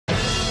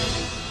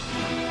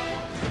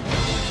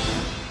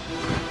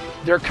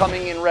They're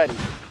coming in ready.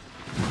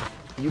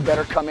 You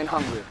better come in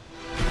hungrier.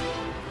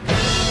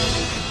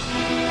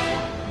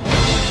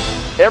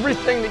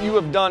 Everything that you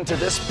have done to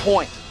this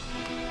point,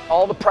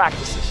 all the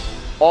practices,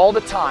 all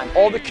the time,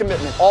 all the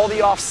commitment, all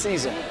the off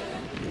season,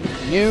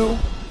 you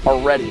are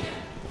ready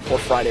for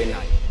Friday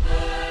night.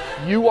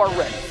 You are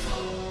ready.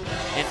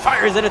 And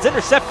fires, and it's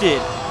intercepted.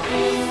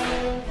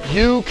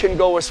 You can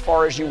go as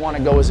far as you want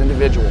to go as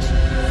individuals.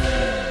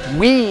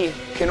 We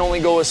can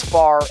only go as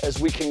far as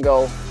we can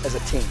go as a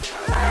team.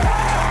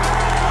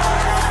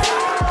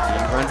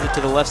 He runs it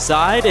to the left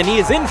side, and he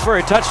is in for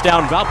a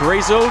touchdown.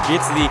 Valparaiso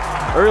gets the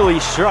early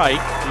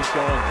strike. He's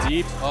going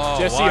deep. Oh,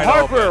 Jesse wide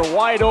Harper, open.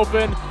 wide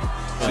open.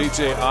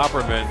 C.J.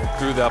 Opperman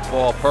threw that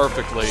ball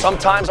perfectly.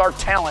 Sometimes our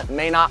talent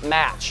may not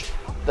match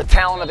the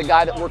talent of the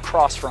guy that we're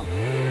across from.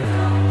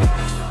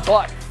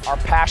 But our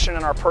passion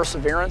and our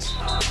perseverance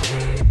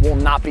will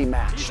not be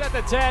matched. He's at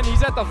the 10,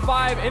 he's at the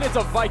 5, and it's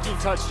a Viking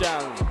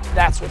touchdown.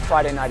 That's what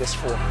Friday night is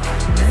for.